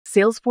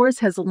Salesforce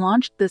has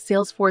launched the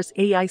Salesforce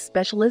AI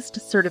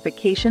Specialist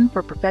Certification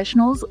for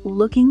professionals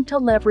looking to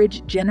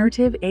leverage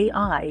generative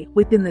AI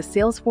within the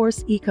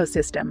Salesforce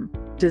ecosystem.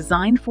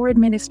 Designed for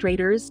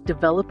administrators,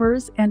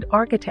 developers, and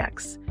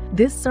architects,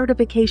 this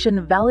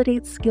certification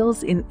validates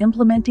skills in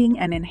implementing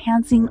and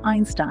enhancing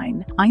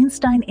Einstein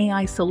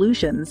AI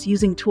solutions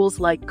using tools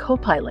like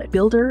Copilot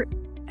Builder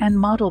and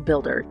Model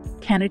Builder.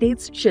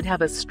 Candidates should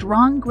have a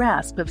strong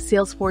grasp of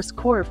Salesforce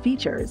core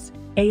features,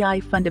 AI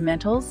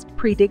fundamentals,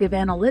 predictive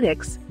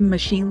analytics,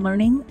 machine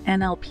learning,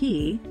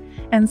 NLP,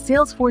 and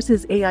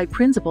Salesforce's AI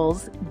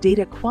principles,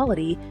 data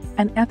quality,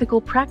 and ethical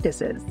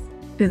practices.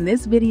 In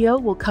this video,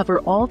 we'll cover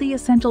all the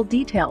essential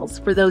details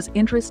for those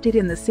interested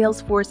in the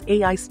Salesforce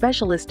AI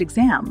Specialist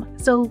exam.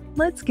 So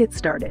let's get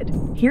started.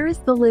 Here is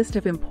the list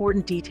of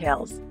important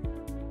details.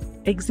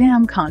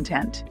 Exam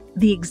content.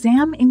 The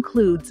exam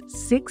includes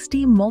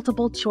 60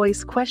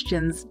 multiple-choice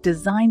questions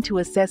designed to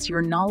assess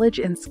your knowledge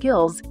and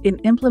skills in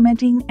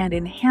implementing and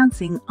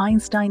enhancing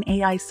Einstein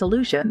AI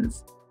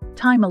solutions.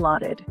 Time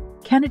allotted.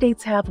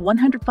 Candidates have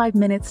 105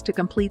 minutes to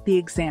complete the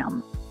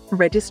exam.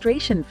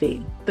 Registration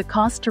fee. The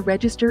cost to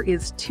register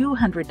is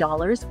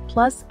 $200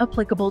 plus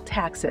applicable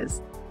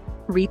taxes.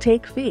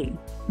 Retake fee.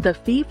 The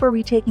fee for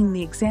retaking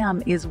the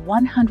exam is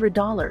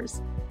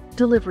 $100.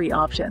 Delivery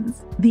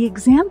options. The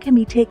exam can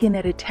be taken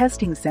at a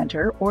testing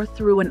center or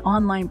through an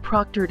online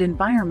proctored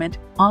environment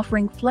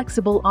offering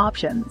flexible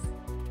options.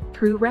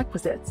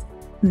 Prerequisites.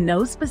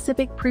 No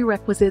specific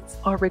prerequisites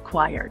are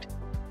required.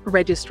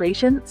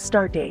 Registration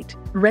start date.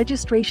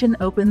 Registration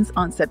opens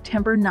on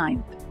September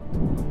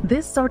 9th.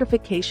 This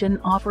certification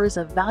offers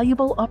a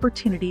valuable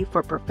opportunity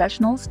for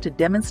professionals to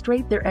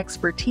demonstrate their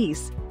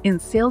expertise in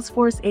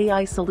Salesforce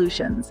AI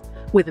solutions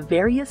with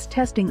various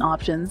testing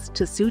options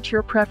to suit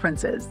your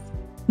preferences.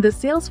 The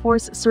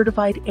Salesforce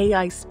Certified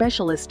AI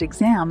Specialist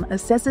exam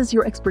assesses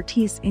your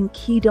expertise in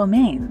key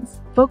domains.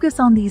 Focus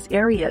on these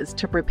areas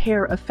to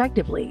prepare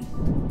effectively.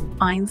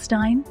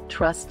 Einstein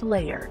Trust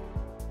Layer.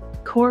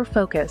 Core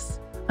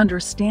focus.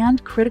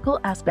 Understand critical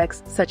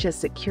aspects such as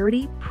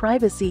security,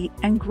 privacy,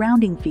 and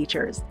grounding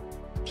features.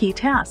 Key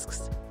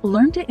tasks.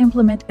 Learn to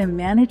implement and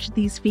manage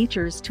these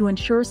features to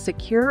ensure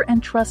secure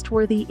and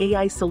trustworthy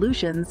AI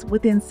solutions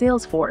within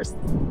Salesforce.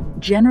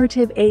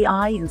 Generative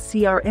AI in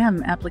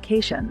CRM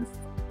applications.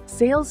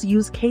 Sales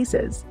use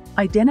cases.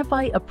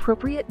 Identify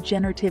appropriate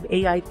generative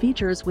AI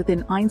features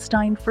within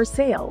Einstein for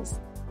sales.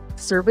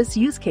 Service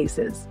use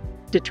cases.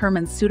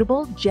 Determine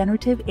suitable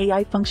generative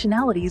AI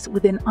functionalities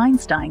within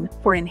Einstein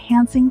for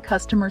enhancing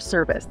customer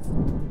service.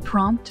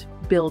 Prompt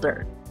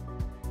Builder.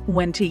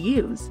 When to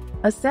use.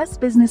 Assess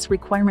business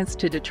requirements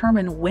to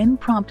determine when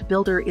Prompt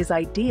Builder is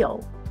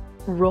ideal.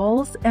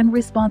 Roles and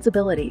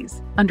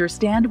responsibilities.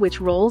 Understand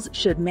which roles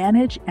should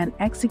manage and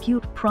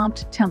execute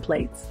prompt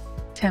templates.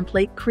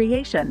 Template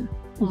creation.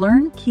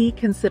 Learn key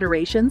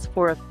considerations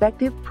for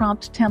effective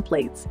prompt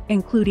templates,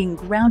 including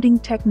grounding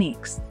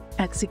techniques.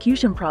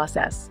 Execution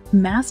process.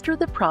 Master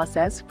the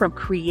process from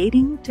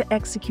creating to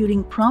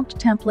executing prompt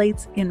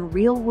templates in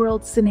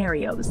real-world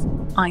scenarios.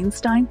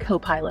 Einstein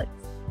Copilot.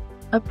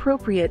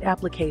 Appropriate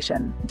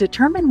application.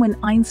 Determine when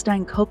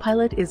Einstein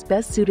Copilot is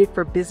best suited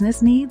for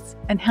business needs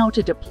and how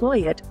to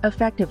deploy it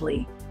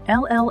effectively.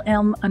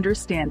 LLM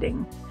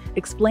understanding.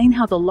 Explain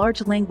how the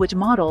large language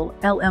model,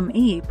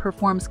 LME,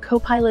 performs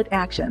Copilot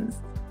actions.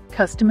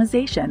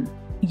 Customization.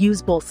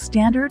 Use both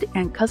standard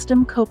and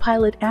custom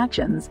Copilot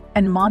actions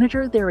and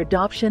monitor their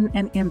adoption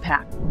and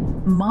impact.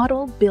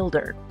 Model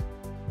Builder.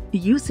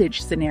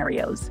 Usage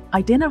scenarios.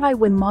 Identify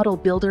when Model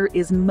Builder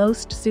is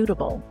most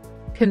suitable.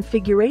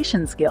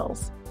 Configuration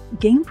skills.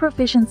 Gain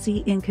proficiency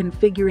in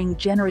configuring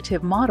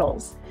generative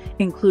models,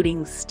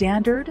 including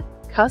standard,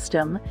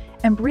 custom,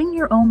 and bring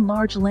your own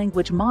large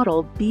language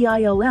model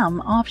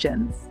BIOM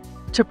options.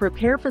 To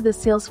prepare for the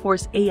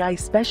Salesforce AI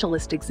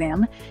Specialist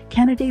exam,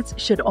 candidates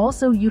should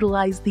also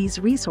utilize these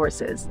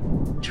resources.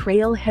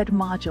 Trailhead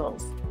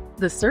modules.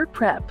 The Cert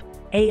Prep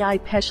AI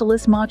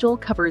Specialist module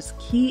covers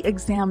key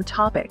exam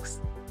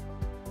topics.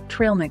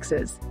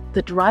 Trailmixes.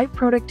 The Drive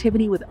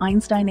Productivity with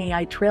Einstein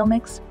AI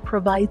Trailmix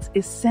provides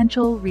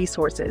essential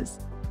resources.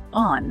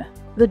 On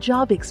the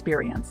job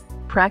experience.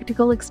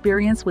 Practical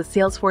experience with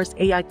Salesforce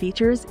AI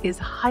features is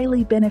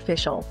highly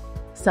beneficial.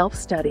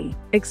 Self-study.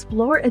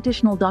 Explore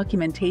additional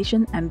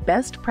documentation and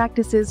best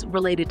practices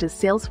related to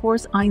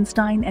Salesforce,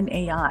 Einstein, and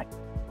AI.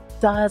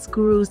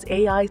 saasguru's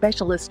AI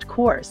Specialist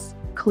course.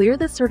 Clear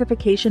the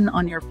certification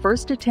on your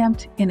first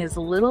attempt in as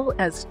little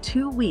as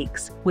 2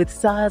 weeks with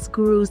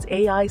saasguru's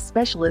AI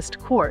Specialist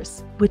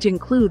course, which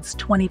includes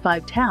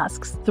 25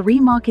 tasks, 3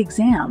 mock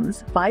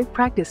exams, 5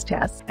 practice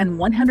tests, and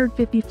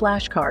 150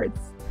 flashcards.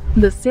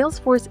 The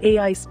Salesforce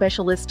AI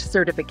Specialist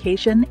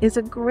Certification is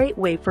a great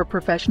way for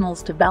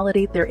professionals to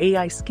validate their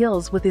AI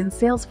skills within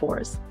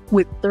Salesforce.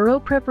 With thorough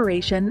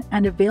preparation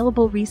and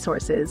available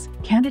resources,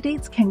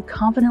 candidates can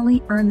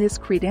confidently earn this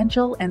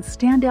credential and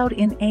stand out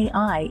in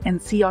AI and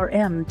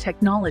CRM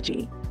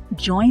technology.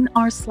 Join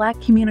our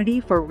Slack community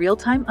for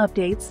real-time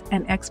updates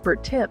and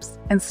expert tips,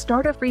 and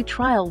start a free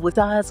trial with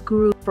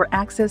saasguru for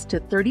access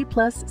to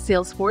 30-plus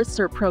Salesforce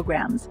Cert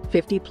programs,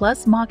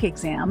 50-plus mock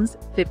exams,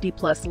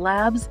 50-plus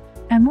labs,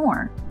 and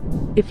more.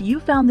 If you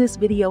found this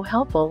video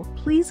helpful,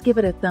 please give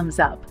it a thumbs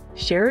up,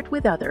 share it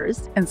with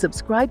others, and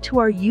subscribe to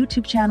our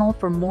YouTube channel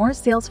for more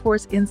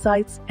Salesforce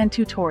insights and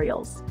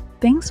tutorials.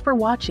 Thanks for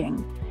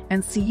watching,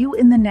 and see you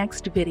in the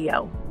next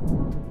video.